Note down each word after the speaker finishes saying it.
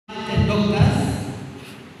doctors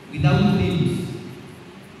without limbs.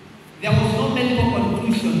 There was no medical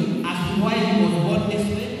conclusion as to why he was born this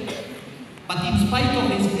way, but in spite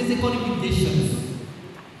of his physical limitations,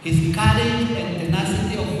 his courage and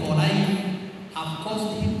tenacity of life have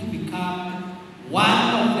caused him to become one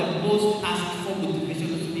of the most asked for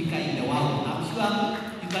motivational speaker in the world. I'm sure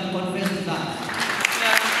you can confess to that.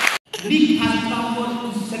 Nick has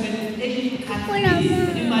traveled to 78 countries. Can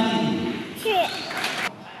you imagine?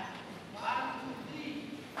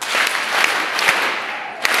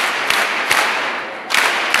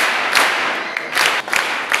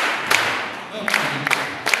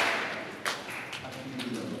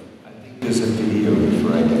 There's a video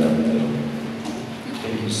before I get up there.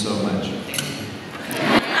 Thank you so much.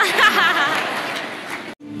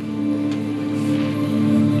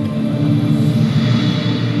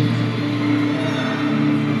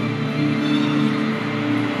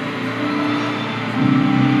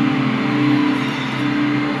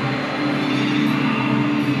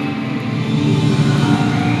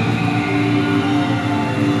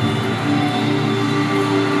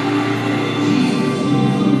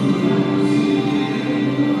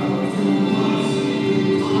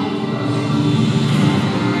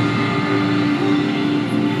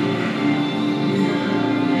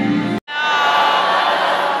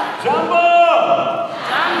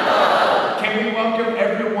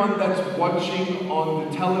 That's watching on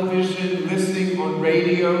the television, listening on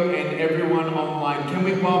radio, and everyone online. Can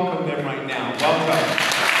we welcome them right now? Welcome.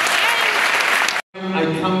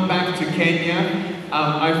 I come back to Kenya,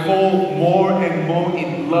 I fall more and more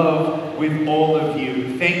in love with all of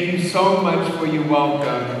you. Thank you so much for your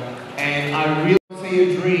welcome. And I really see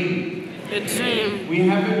a dream. A dream. We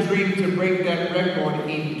have a dream to break that record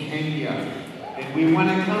in Kenya. And we want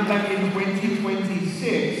to come back in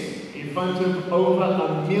 2026 in front of over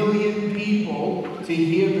 1 million people to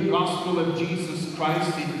hear the gospel of Jesus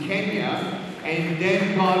Christ in Kenya, and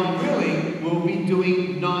then, God willing, we'll be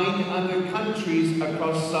doing 9 other countries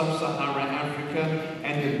across sub-Saharan Africa.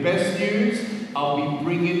 And the best news, I'll be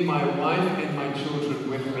bringing my wife and my children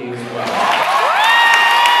with me as well.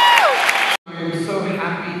 I am so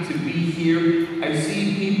happy to be here. I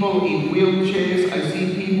see people in wheelchairs, I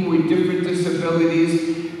see people with different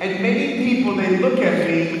disabilities. And many people, they look at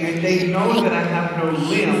me and they know that I have no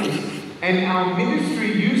limbs. And our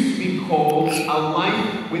ministry used to be called A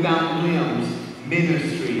Life Without Limbs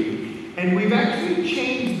Ministry. And we've actually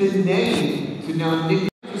changed the name to now Nick.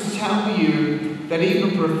 Just tell you that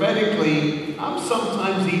even prophetically, I'm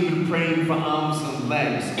sometimes even praying for arms and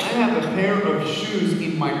legs. I have a pair of shoes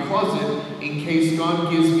in my closet in case God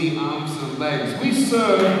gives me arms and legs. We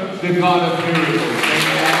serve the God of miracles.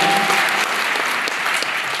 Amen.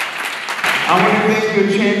 I want to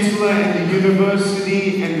thank the Chancellor and the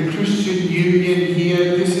University and the Christian Union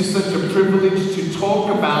here. This is such a privilege to talk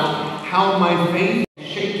about how my faith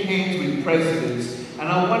shake hands with presidents. And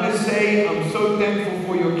I want to say I'm so thankful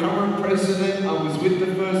for your current president. I was with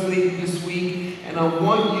the First Lady this week, and I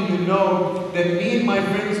want you to know that me and my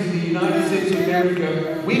friends in the United States of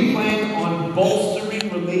America, we plan on bolstering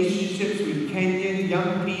relationships with Kenyan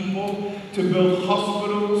young people to build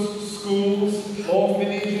hospitals, schools,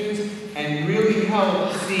 orphanages, and really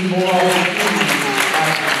help see more opportunities.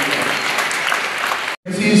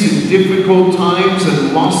 These in difficult times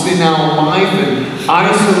and loss in our life and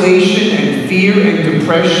isolation and fear and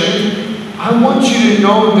depression, I want you to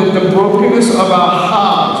know that the brokenness of our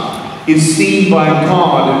heart is seen by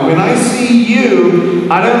God. And when I see you,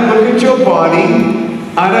 I don't look at your body,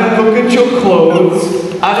 I don't look at your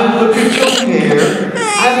clothes, I don't look at your hair,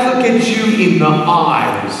 I look at you in the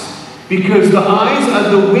eyes. Because the eyes are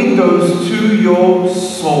the windows to your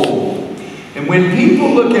soul. And when people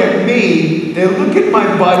look at me, they look at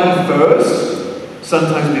my body first,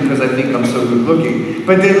 sometimes because I think I'm so good looking,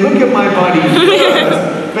 but they look at my body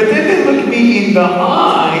first, but then they look me in the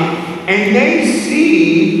eye, and they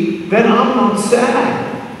see that I'm not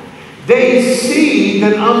sad. They see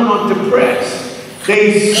that I'm not depressed.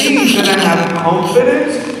 They see that I have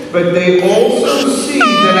confidence, but they also see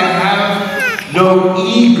that I have no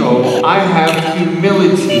ego, I have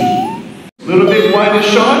humility. A little bit wider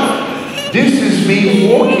shot. This is me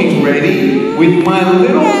walking ready with my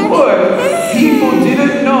little foot. People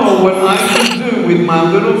didn't know what I could do with my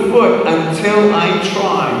little foot until I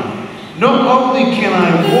tried. Not only can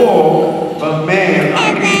I walk, but man,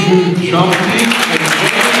 I can do jumping and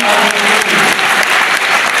jumping out of the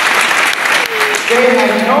They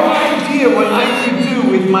had no idea what I could do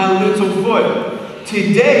with my little foot.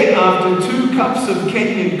 Today, after 2 cups of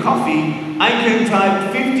Kenyan coffee, I can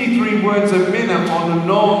type 53 words a minute on a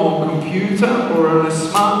normal computer or on a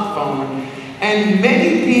smartphone. And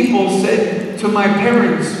many people say, to my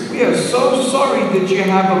parents, we are so sorry that you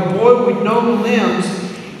have a boy with no limbs.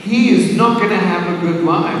 He is not going to have a good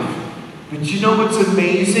life. But you know what's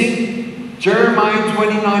amazing? Jeremiah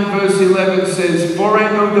 29 verse 11 says, for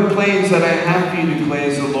I know the plans that I have for you,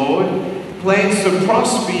 declares the Lord. Plans to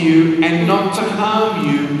prosper you and not to harm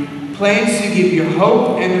you. Plans to give you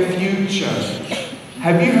hope and a future.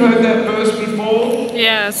 Have you heard that verse before?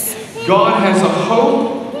 Yes. God has a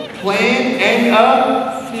hope, plan, and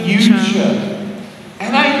a future.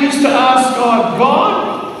 And I used to ask God,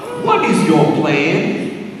 God, what is your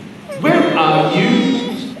plan? Where are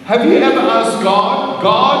you? Have you ever asked God,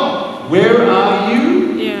 God, where are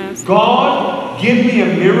you? Yes. God, give me a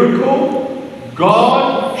miracle.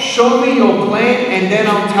 God, show me your plan, and then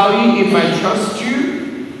I'll tell you if I trust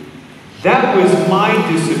you. That was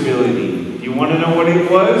my disability. You want to know what it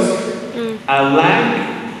was? A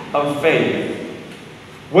lack of faith.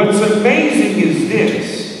 What's amazing is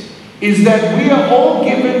this, is that we are all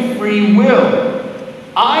given free will.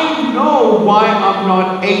 I know why I'm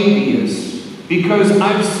not atheist, because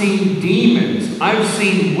I've seen demons, I've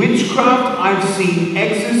seen witchcraft, I've seen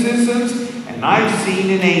exorcisms, and I've seen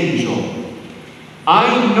an angel.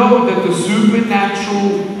 I know that the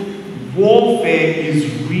supernatural warfare is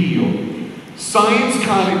real. Science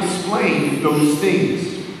can't explain those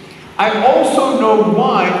things. I also know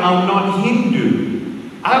why I'm not Hindu.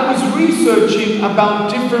 I was researching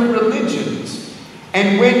about different religions.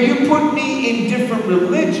 And when you put me in different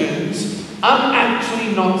religions, I'm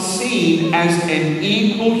actually not seen as an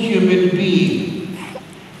equal human being.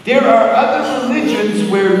 There are other religions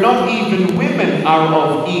where not even women are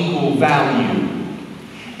of equal value.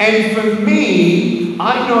 And for me,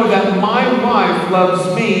 I know that my wife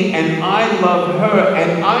loves me and I love her,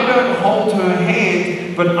 and I don't hold her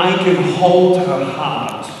hand, but I can hold her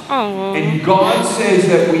heart. Oh. And God says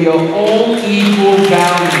that we are all equal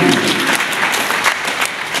value.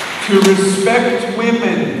 To respect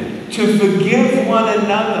women, to forgive one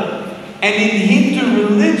another. And in Hindu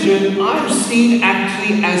religion, I'm seen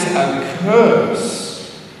actually as a curse.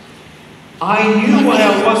 I knew why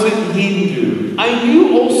I wasn't Hindu. I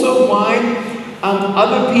knew also why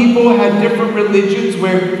other people had different religions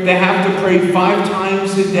where they have to pray 5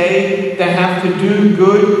 times a day, they have to do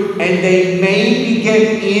good, and they maybe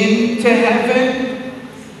get into heaven.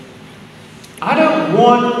 I don't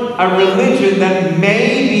want a religion that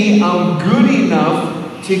maybe I'm good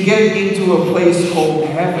enough to get into a place called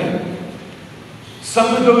heaven.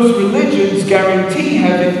 Some of those religions guarantee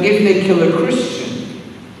heaven if they kill a Christian.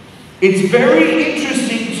 It's very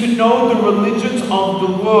interesting to know the religions of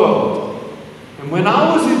the world. And when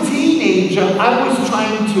I was a teenager, I was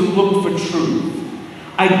trying to look for truth.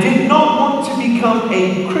 I did not want to become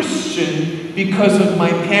a Christian because of my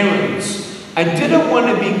parents. I didn't want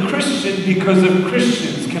to be Christian because of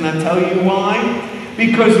Christians. Can I tell you why?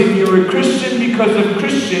 Because if you're a Christian because of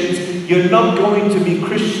Christians, you're not going to be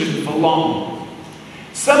Christian for long.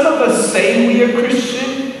 Some of us say we are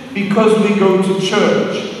Christian because we go to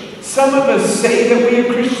church. Some of us say that we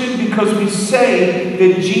are Christian because we say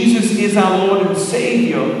that Jesus is our Lord and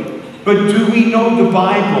Savior. But do we know the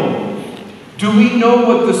Bible? Do we know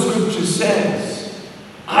what the Scripture says?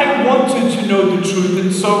 I wanted to know the truth,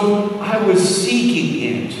 and so I was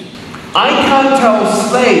seeking it. I can't tell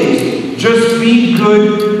slaves, just be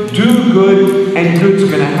good, do good, and good's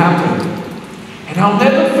going to happen. And I'll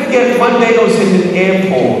never forget, one day I was in an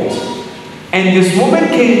airport. And this woman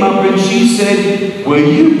came up and she said, were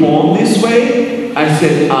you born this way? I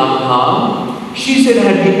said, uh-huh. She said,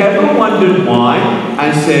 have you ever wondered why?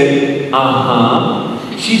 I said,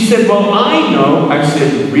 uh-huh. She said, well, I know. I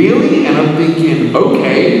said, really? And I'm thinking,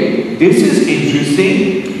 okay, this is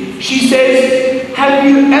interesting. She says, have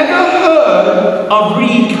you ever heard of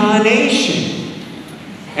reincarnation?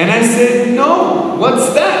 And I said, no,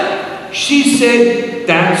 what's that? She said,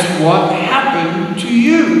 that's what happened to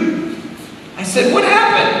you. I said, what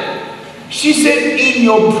happened? She said, in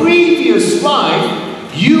your previous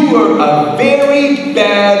life, you were a very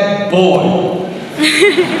bad boy.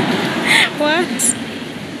 What?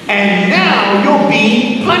 And now you're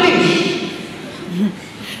being punished.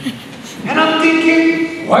 And I'm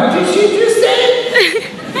thinking, what did she just say?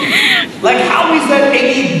 Like, how is that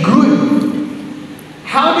any good?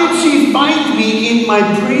 How did she find me in my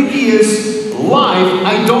previous life?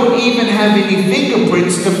 I don't even have any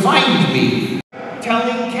fingerprints to find me.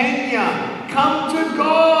 Telling Kenya, come to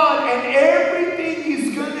God and everything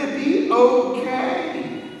is going to be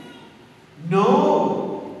okay.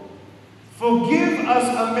 No. Forgive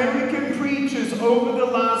us American preachers over the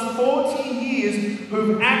last 40 years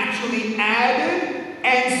who've actually added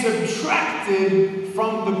and subtracted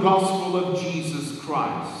from the gospel of Jesus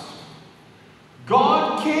Christ.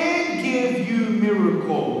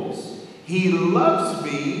 miracles. He loves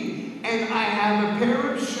me, and I have a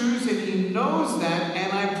pair of shoes, and he knows that,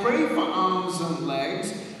 and I pray for arms and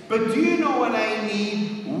legs. But do you know what I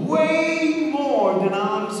need way more than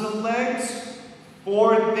arms and legs?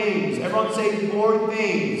 4 things. Everyone say 4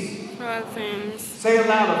 things. 4 things. Say it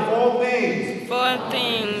louder. 4 things. 4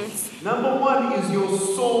 things. Number 1 is your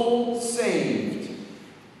soul saved.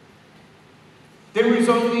 There is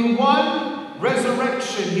only one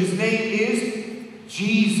resurrection. His name is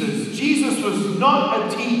Jesus. Jesus was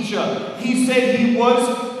not a teacher. He said he was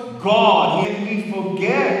God. And we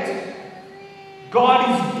forget. God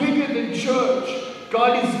is bigger than church.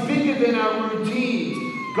 God is bigger than our routines.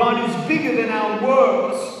 God is bigger than our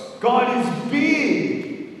works. God is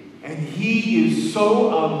big. And he is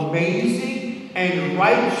so amazing and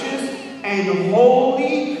righteous and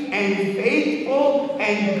holy and faithful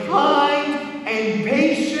and kind and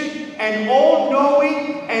patient and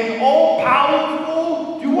all-knowing and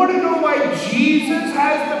all-powerful. Do you want to know why Jesus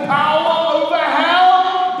has the power over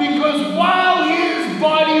hell? Because while his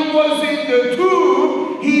body was in the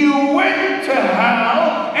tomb, he went to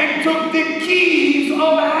hell and took the keys of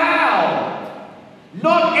hell.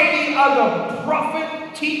 Not any other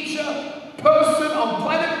prophet, teacher, person on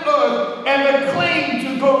planet Earth ever claimed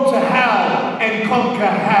to go to hell and conquer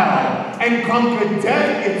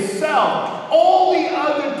death itself. All the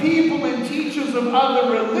other people and teachers of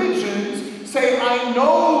other religions say, I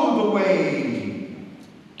know the way.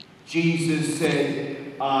 Jesus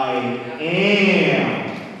said, I am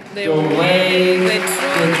the way, the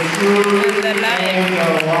truth, and the life.